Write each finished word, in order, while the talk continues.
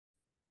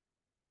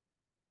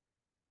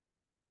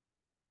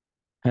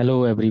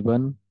Hello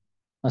everyone,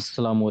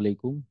 Assalamu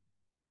alaikum.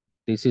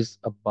 This is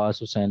Abbas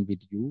Hussain with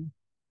you.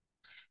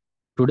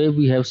 Today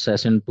we have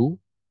session 2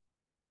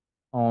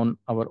 on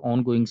our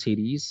ongoing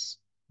series,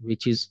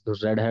 which is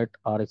Red Hat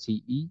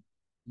rhce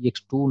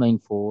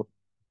Ex294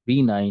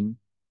 V9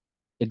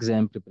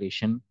 exam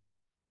preparation.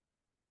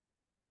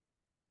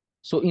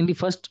 So in the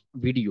first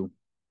video,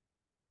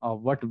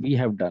 what we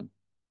have done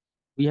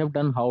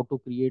how to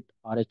create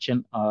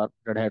RHN or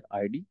Red Hat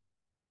ID.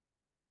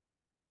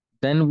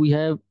 Then we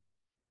have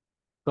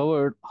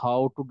covered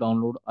how to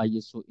download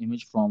ISO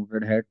image from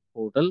Red Hat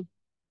portal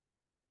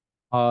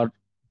or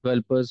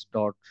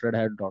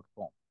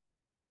developers.redhat.com.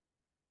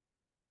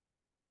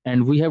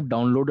 And we have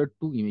downloaded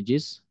two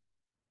images.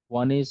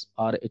 One is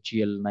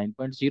RHEL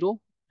 9.0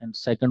 and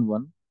second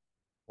one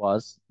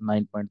was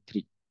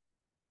 9.3.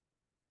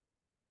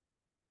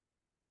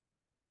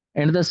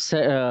 And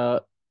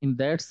in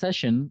that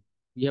session,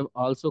 we have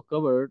also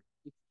covered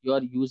if you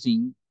are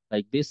using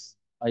like this.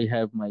 I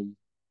have my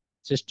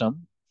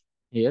system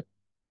here.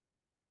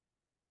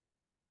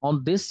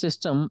 On this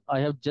system, I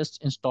have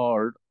just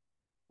installed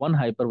one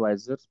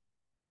hypervisor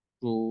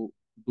to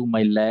do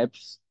my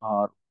labs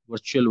or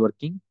virtual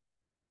working,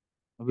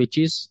 which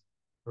is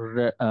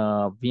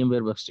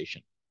VMware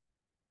Workstation.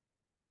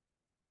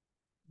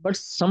 But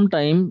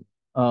sometime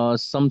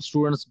some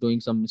students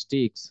doing some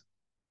mistakes,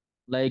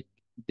 like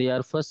they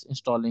are first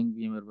installing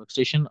VMware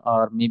Workstation,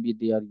 or maybe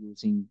they are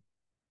using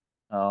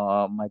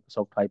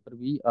Microsoft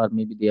Hyper-V, or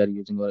maybe they are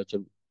using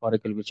Oracle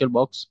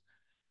VirtualBox.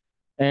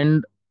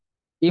 And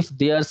if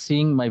they are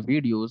seeing my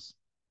videos,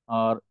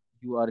 or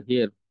you are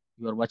here,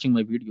 you are watching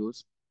my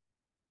videos,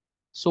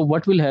 so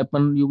what will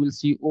happen? You will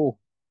see, oh,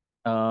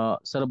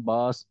 Sir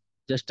Abbas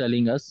just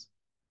telling us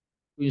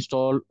to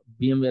install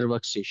VMware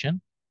Workstation.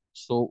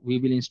 So we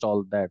will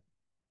install that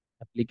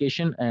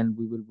application and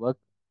we will work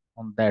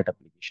on that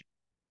application.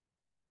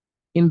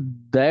 In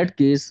that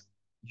case,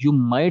 you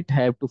might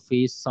have to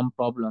face some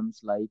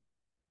problems like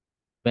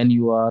when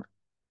you are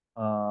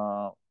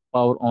doing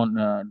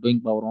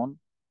power on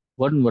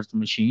one virtual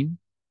machine,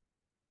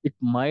 it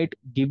might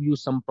give you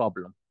some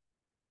problem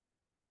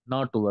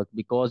not to work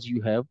because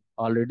you have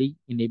already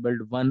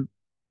enabled one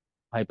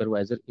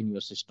hypervisor in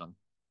your system.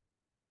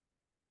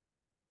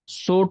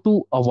 So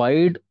to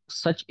avoid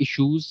such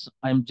issues,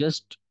 I'm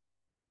just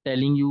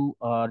telling you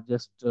or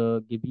just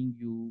giving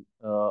you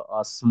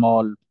a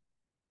small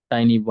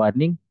tiny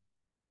warning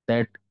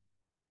that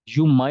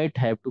you might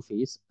have to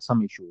face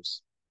some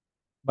issues,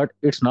 but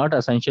it's not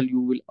essential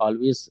you will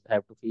always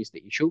have to face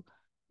the issue.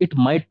 It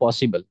might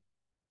possible.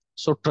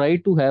 So try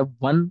to have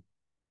one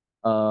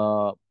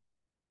uh,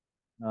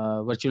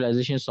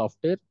 virtualization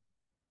software.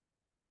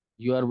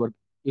 You are work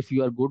If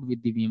you are good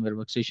with the VMware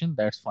Workstation,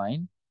 that's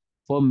fine.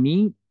 For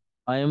me,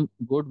 I am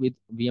good with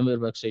VMware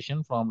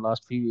Workstation. From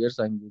last few years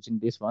I'm using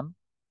this one,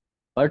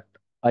 but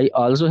I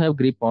also have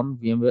grip on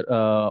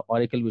VMware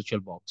Oracle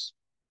VirtualBox.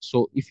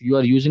 So if you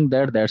are using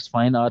that, that's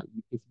fine, or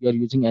if you are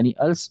using any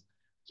else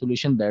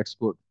solution, that's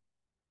good.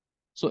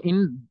 So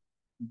in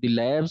the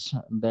labs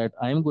that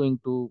I'm going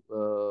to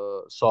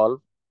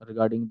solve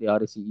regarding the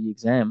RACE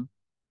exam,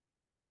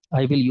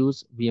 I will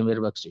use VMware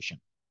Workstation.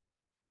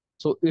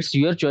 So it's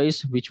your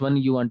choice which one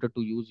you wanted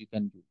to use, you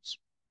can use.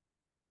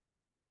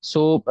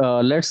 So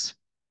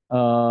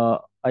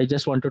I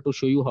just wanted to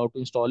show you how to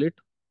install it.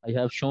 I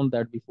have shown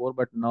that before,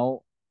 but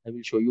now I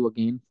will show you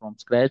again from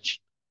scratch.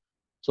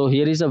 So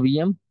here is a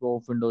VM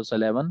of Windows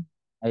 11.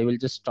 I will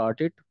just start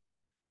it.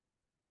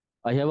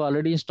 I have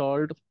already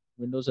installed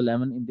Windows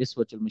 11 in this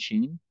virtual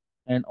machine.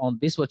 And on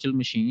this virtual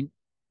machine,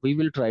 we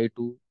will try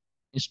to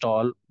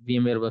install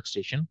VMware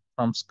Workstation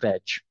from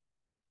scratch.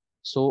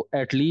 So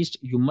at least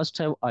you must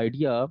have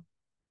idea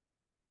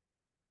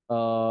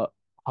uh,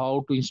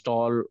 how to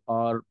install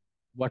or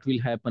what will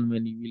happen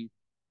when you will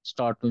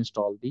start to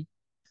install the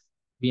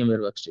VMware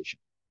Workstation.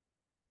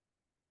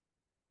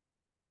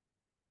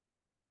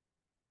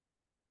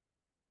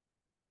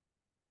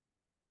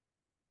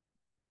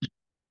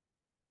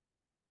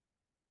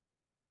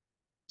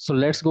 So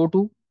let's go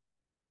to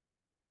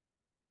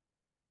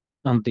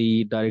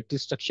the directory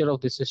structure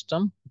of the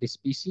system, this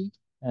PC.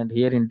 And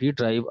here in D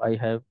drive, I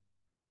have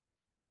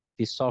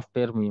the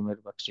software VMware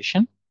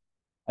Workstation.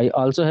 I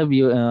also have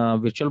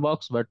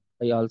VirtualBox, but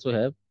I also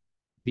have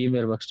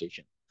VMware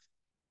Workstation.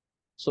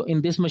 So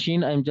in this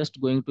machine, I'm just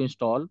going to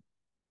install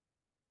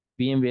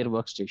VMware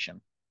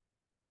Workstation.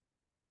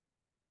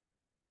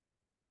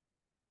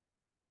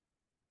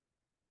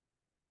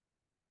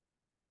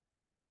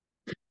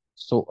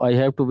 So I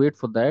have to wait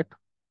for that.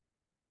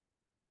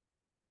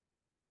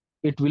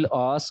 It will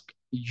ask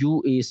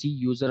UAC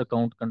user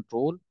account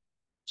control.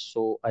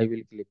 So I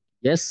will click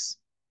yes,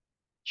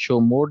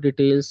 show more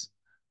details.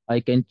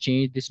 I can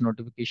change this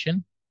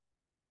notification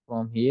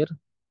from here.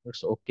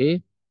 It's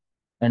okay.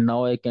 And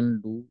now I can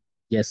do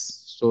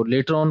yes. So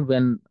later on,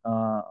 when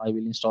I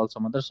will install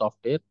some other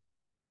software,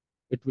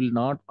 it will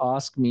not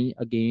ask me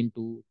again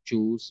to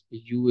choose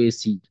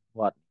UAC.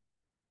 What?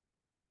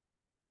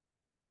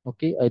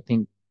 Okay, I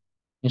think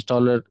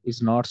installer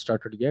is not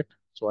started yet.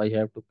 So I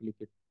have to click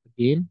it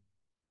again.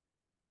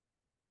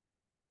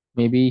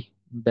 Maybe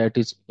that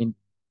is in.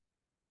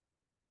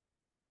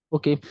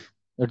 Okay,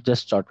 it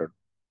just started.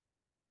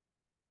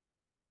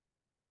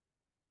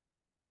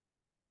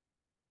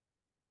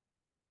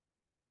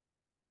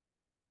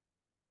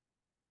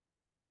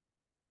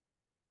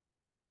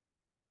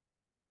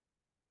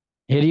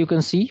 Here you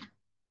can see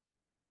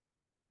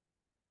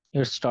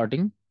it's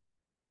starting.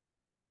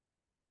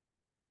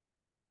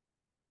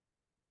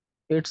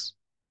 It's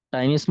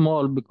tiny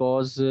small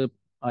because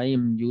I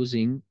am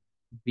using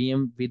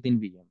VM within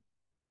VM.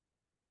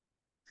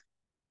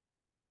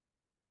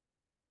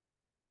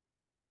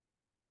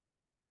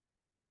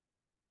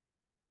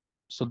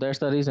 So that's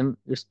the reason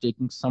it's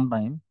taking some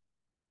time.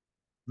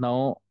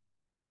 Now,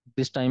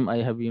 this time I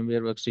have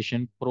VMware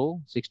Workstation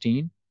Pro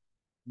 16.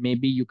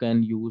 Maybe you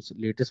can use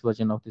latest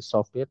version of this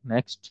software.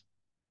 Next,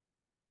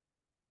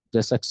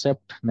 just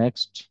accept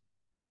next.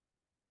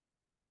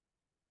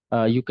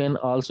 You can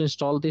also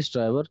install this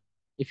driver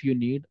if you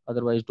need,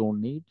 otherwise don't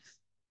need.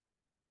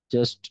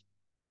 Just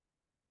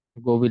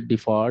go with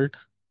default.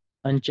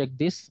 Uncheck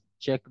this,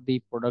 check the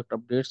product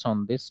updates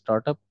on this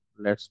startup.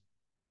 Let's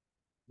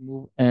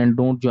move and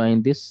don't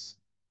join this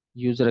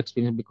user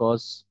experience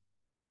because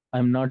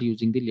I'm not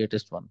using the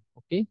latest one.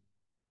 Okay.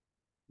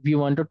 If you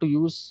wanted to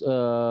use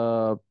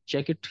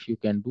check it, you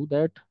can do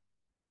that.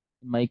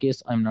 In my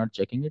case, I'm not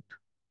checking it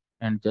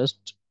and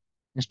just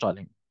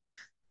installing.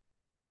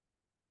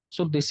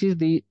 So this is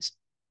the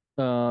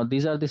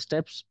these are the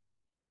steps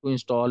to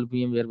install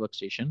VMware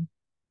Workstation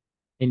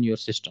in your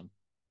system.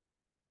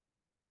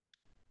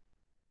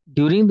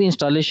 During the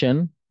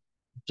installation,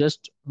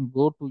 just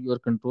go to your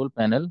control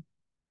panel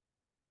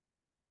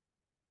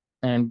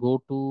and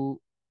go to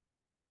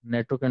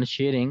network and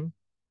sharing,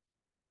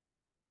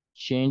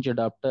 change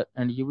adapter,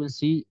 and you will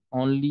see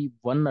only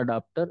one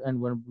adapter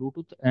and one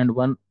Bluetooth and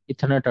one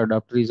Ethernet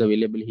adapter is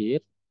available here.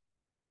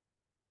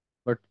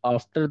 But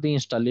after the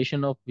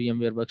installation of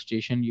VMware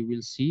Workstation, you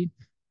will see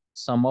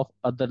some of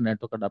other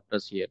network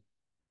adapters here.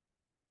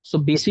 So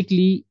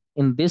basically,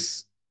 in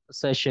this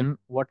session,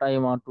 what I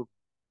want to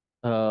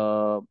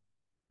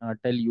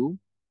tell you,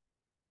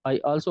 I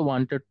also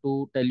wanted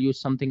to tell you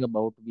something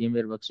about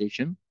VMware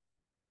Workstation.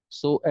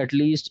 So at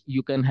least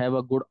you can have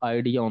a good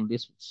idea on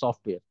this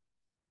software.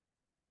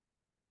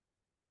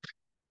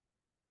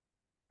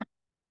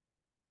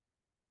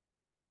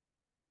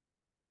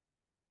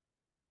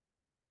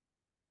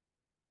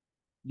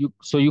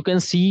 You can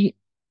see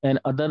an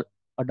other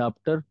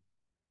adapter.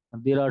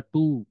 There are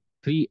two,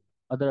 three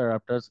other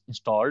adapters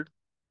installed,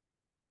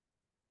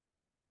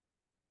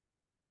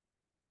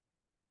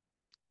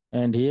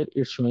 and here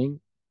it's showing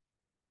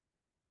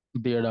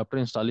the adapter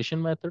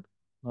installation method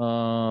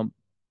uh,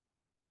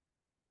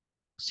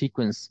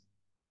 sequence.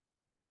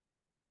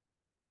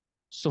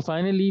 So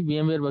finally,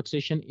 VMware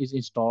Workstation is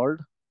installed.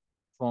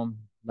 From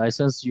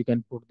license, you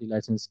can put the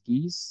license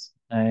keys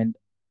and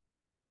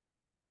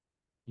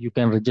you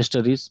can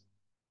register this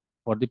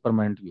for the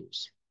permanent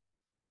use.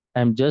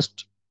 I'm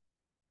just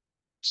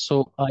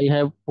so I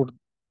have put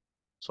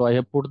I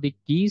have put the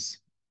keys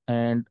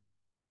and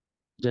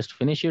just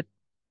finish it.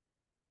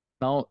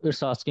 Now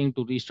it's asking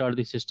to restart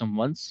the system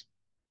once.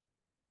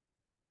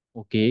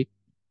 Okay,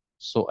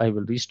 so I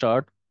will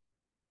restart.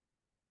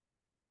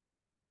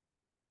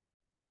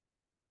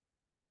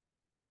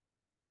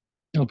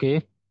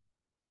 Okay,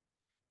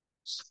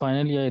 so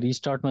finally I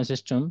restart my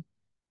system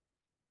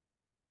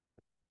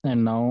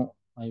and now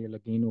I will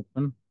again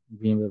open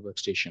VMware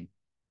Workstation.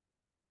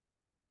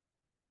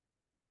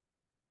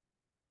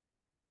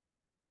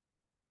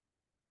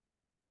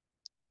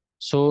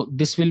 So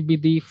this will be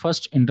the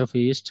first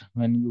interface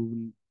when you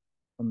will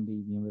open the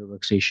VMware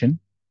Workstation.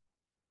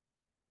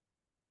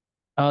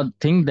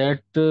 Thing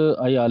that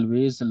I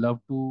always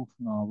love to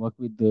work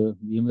with the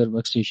VMware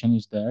Workstation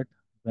is that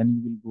when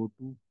you will go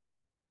to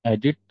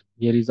edit,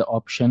 here is the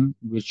option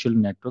Virtual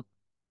Network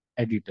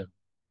Editor.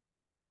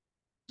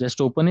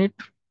 Just open it,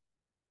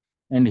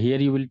 and here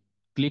you will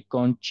click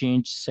on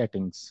Change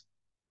Settings.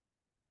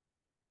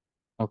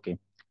 Okay.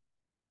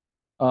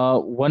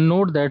 One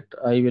note that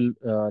I will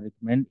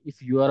recommend,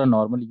 if you are a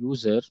normal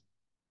user,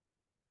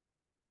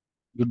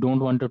 you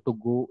don't want to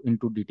go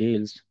into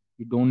details,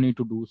 you don't need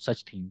to do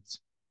such things.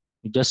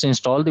 You just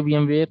install the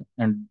VMware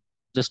and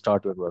just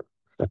start your work.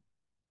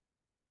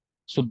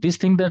 So this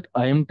thing that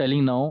I am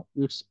telling now,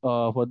 it's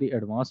for the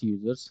advanced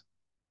users.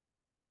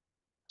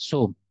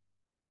 So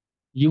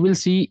you will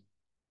see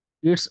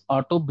it's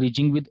auto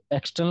bridging with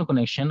external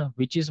connection,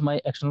 which is my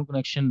external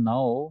connection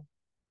now.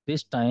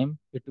 This time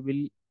it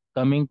will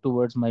coming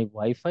towards my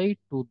Wi-Fi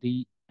to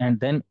the, and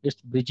then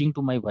it's bridging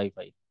to my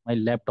Wi-Fi, my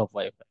laptop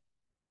Wi-Fi.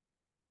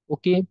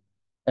 Okay.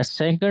 A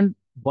second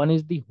one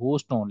is the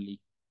host only.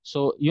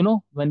 So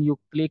when you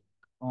click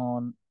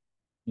on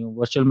new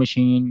virtual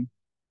machine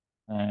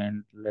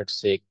and let's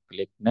say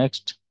click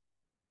next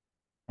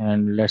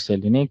and let's say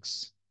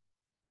Linux,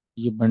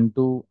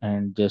 Ubuntu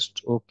and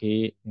just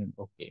okay and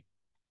okay.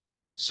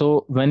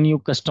 So when you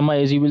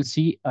customize, you will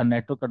see a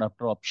network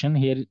adapter option.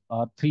 Here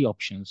are three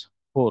options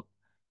for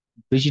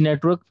bridge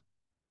network,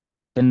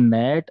 then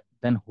NAT,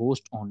 then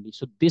host only.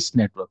 So this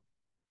network.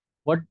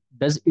 What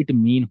does it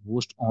mean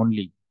host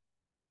only?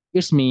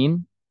 It's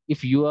mean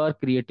if you are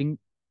creating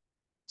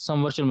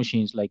some virtual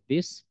machines like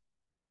this,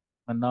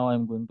 and now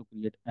I'm going to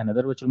create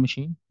another virtual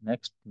machine.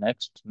 Next,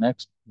 next,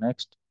 next,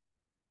 next,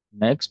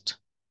 next,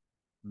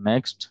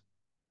 next.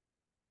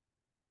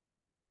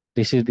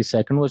 This is the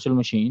second virtual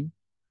machine.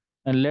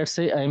 And let's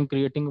say I'm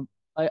creating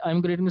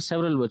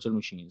several virtual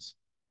machines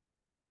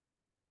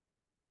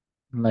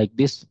like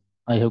this.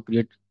 I have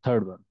created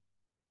third one.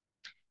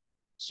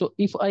 So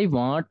if I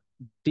want,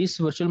 this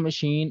virtual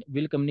machine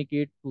will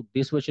communicate to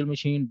this virtual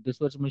machine,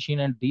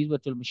 and these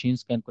virtual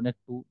machines can connect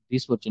to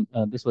this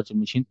virtual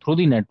machine through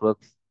the network.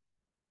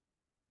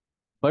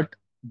 But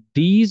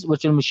these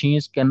virtual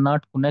machines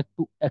cannot connect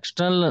to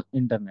external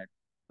internet,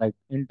 like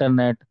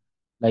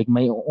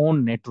my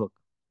own network.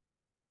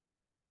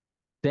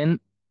 Then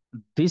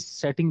this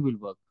setting will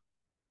work.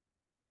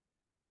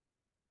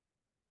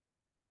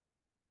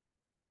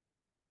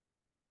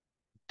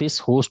 This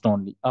host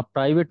only, a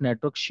private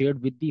network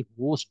shared with the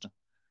host.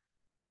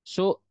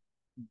 So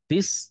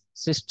this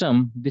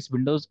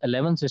Windows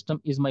 11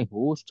 system is my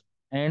host,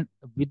 and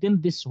within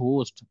this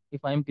host,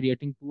 if I'm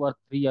creating two or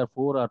three or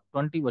four or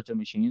 20 virtual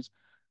machines,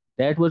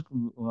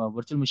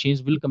 virtual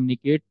machines will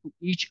communicate to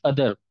each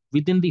other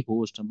within the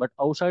host, but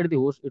outside the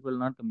host, it will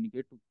not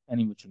communicate to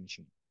any virtual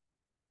machine.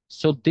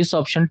 So this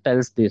option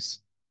tells this.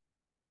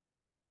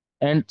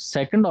 And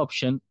second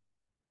option,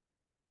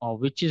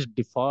 which is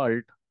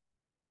default,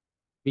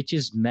 which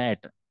is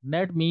NAT.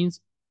 NAT means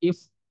if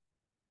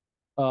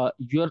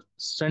your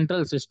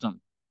central system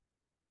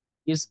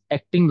is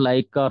acting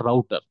like a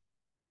router.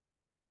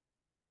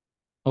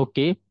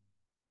 Okay,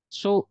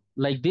 so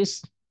like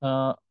this,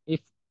 if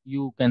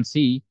you can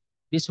see,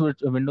 this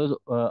Windows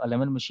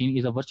 11 machine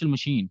is a virtual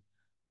machine,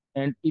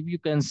 and if you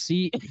can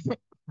see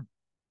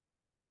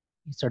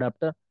its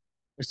adapter,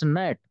 it's a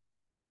NAT.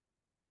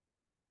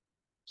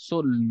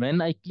 So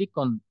when I click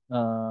on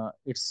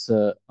its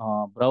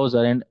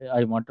browser and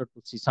I wanted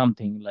to see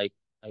something like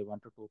I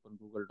wanted to open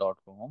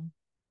google.com,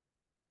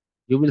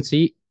 you will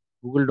see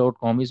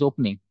google.com is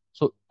opening.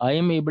 So I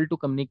am able to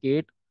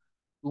communicate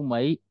to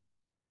my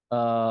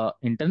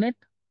internet,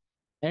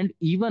 and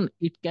even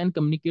it can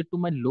communicate to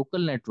my local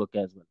network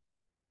as well.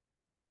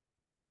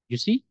 You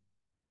see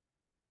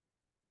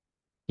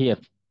here,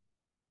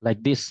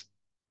 like this.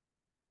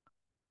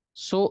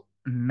 So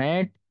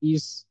NAT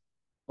is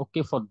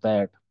okay for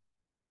that.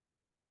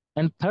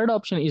 And third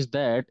option is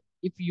that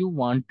if you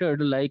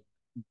wanted like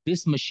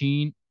this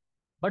machine,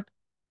 but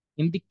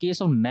in the case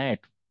of NAT,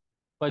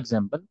 for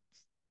example,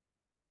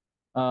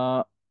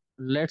 uh,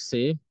 let's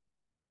say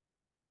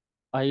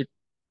I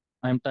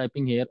I'm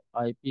typing here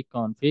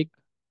ipconfig.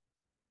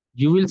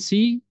 You will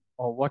see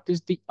what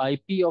is the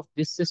IP of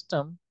this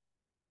system.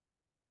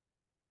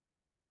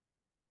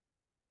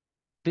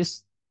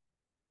 This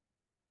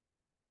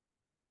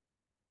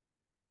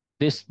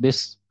this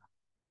this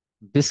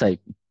this IP.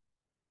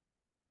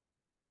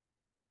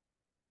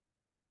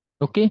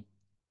 Okay,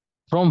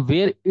 from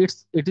where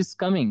it is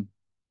coming,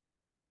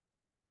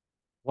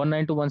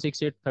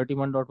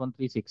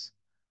 192.168.31.136.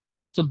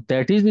 So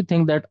that is the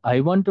thing that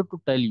I wanted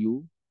to tell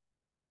you.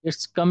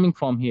 It's coming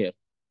from here.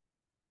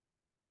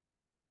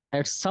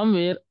 At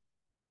somewhere,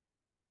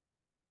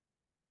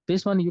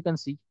 this one you can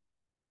see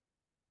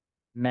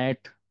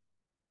NAT,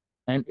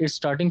 and it's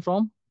starting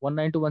from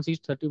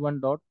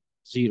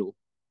 192.168.31.0.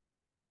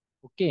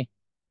 Okay,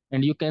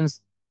 and you can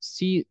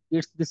see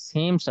it's the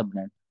same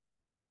subnet.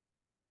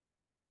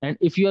 And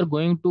if you are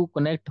going to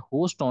connect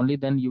host only,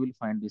 then you will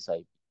find this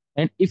IP.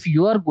 And if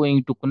you are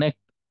going to connect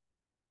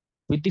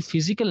with the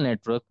physical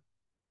network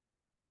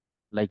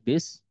like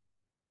this,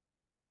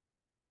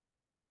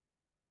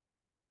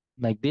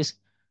 like this,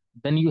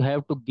 then you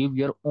have to give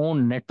your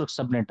own network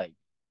subnet IP.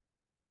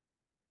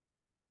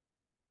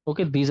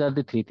 Okay, these are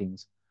the three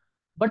things.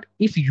 But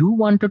if you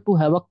wanted to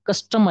have a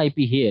custom IP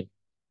here,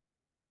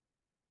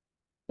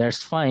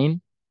 that's fine.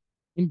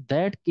 In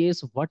that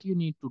case, what you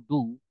need to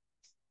do,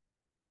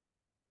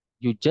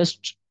 you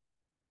just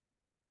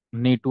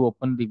need to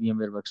open the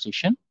VMware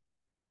Workstation.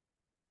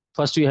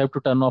 First, you have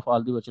to turn off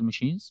all the virtual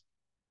machines.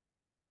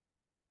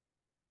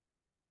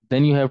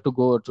 Then you have to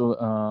go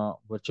to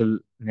virtual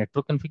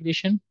network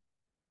configuration.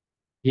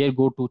 Here,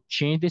 go to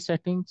change the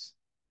settings.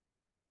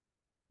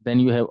 Then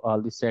you have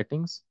all the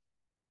settings.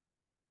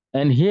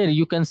 And here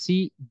you can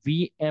see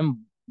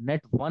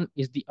VMnet1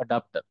 is the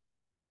adapter.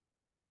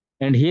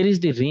 And here is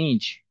the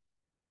range.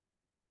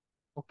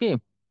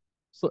 Okay.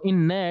 So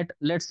in net,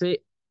 let's say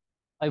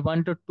I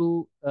wanted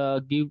to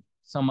give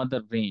some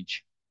other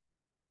range.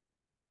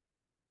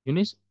 You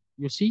know,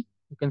 you see,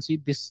 you can see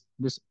this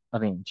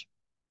range.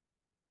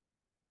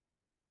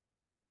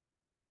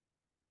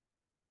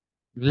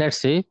 Let's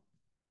say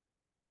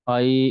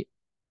I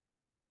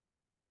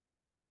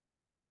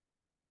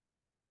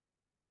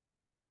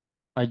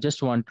I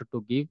just wanted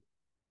to give,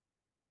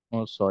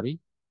 oh sorry,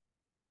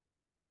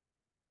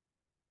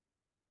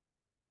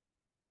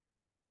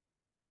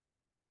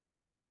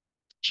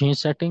 change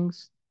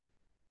settings.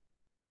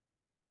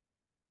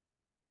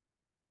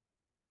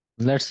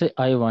 Let's say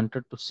I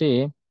wanted to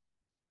say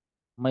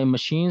My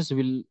machines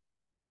will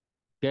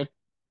get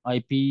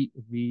IPv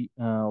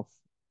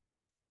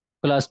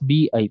class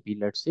B IP,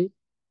 let's say,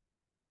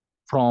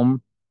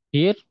 from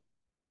here.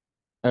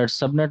 At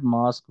subnet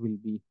mask will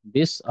be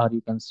this, or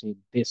you can say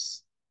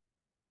this,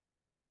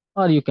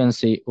 or you can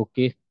say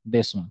okay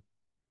this one,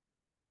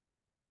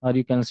 or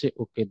you can say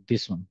okay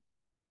this one.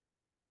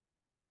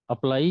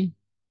 Apply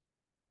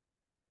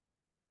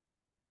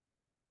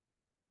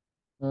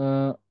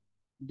uh,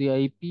 the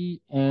IP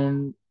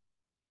and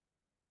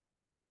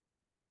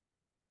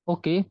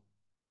okay.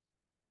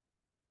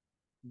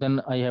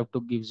 Then I have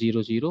to give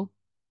 00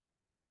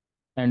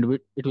 and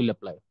it will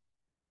apply.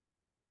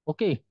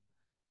 Okay,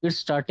 it's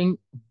starting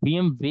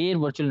VMware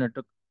Virtual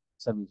Network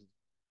Services.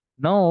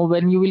 Now,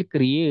 when you will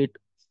create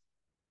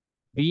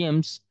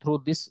VMs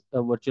through this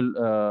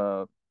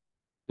virtual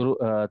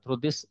through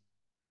this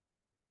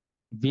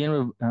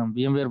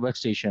VMware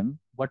Workstation,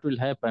 what will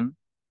happen?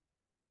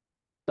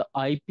 The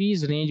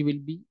IP's range will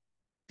be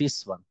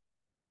this one: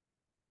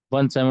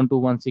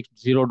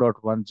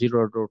 172.160.1,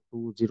 0.2,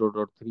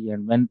 0.3,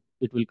 and when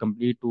it will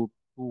complete to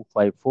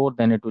 254,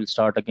 then it will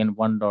start again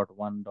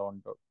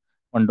 1.1.1.2,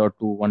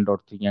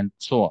 1.3, and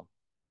so on.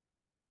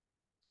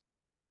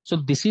 So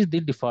this is the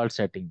default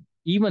setting.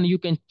 Even you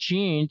can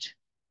change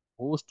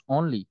host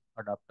only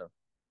adapter.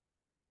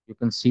 You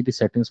can see the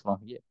settings from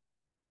here.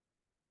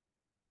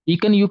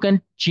 You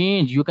can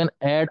change, you can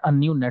add a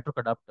new network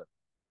adapter.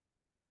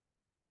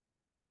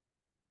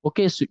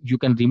 Okay, so you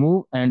can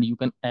remove and you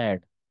can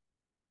add,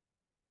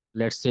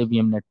 let's say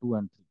VMnet 2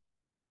 and 3.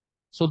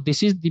 So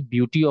this is the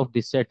beauty of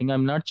this setting.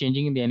 I'm not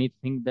changing the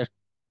anything, that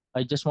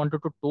I just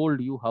wanted to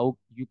told you how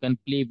you can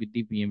play with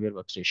the VMware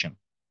workstation.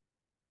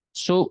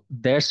 So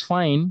that's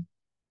fine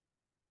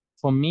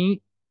for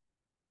me.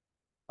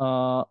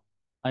 Uh,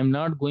 I'm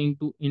not going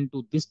to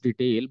into this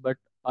detail, but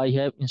I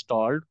have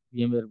installed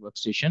VMware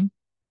workstation.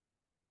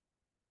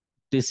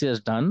 This is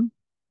done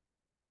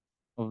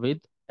with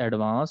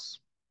advanced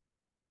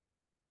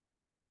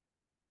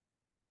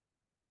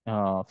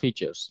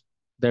features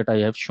that I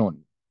have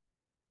shown.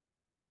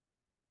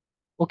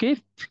 Okay,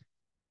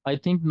 I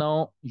think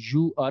now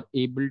you are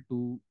able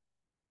to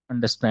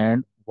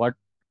understand what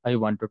I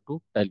wanted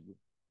to tell you.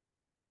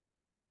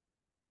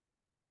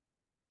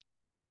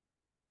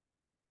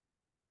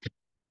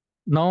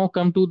 Now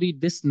come to the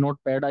this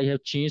notepad. I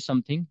have changed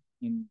something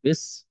in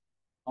this.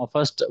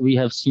 First, we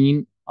have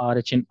seen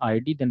RHN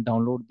ID, then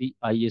download the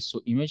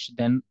ISO image,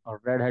 then a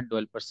Red Hat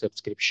developer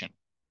subscription.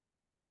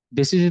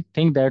 This is a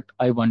thing that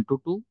I wanted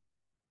to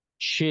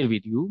share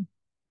with you.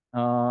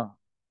 Uh,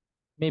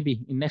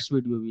 Maybe in next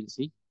video we'll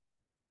see.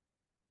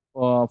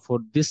 For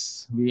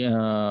this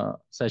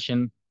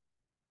session,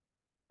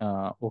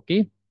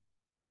 okay.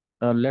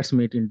 Let's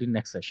meet in the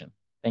next session.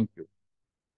 Thank you.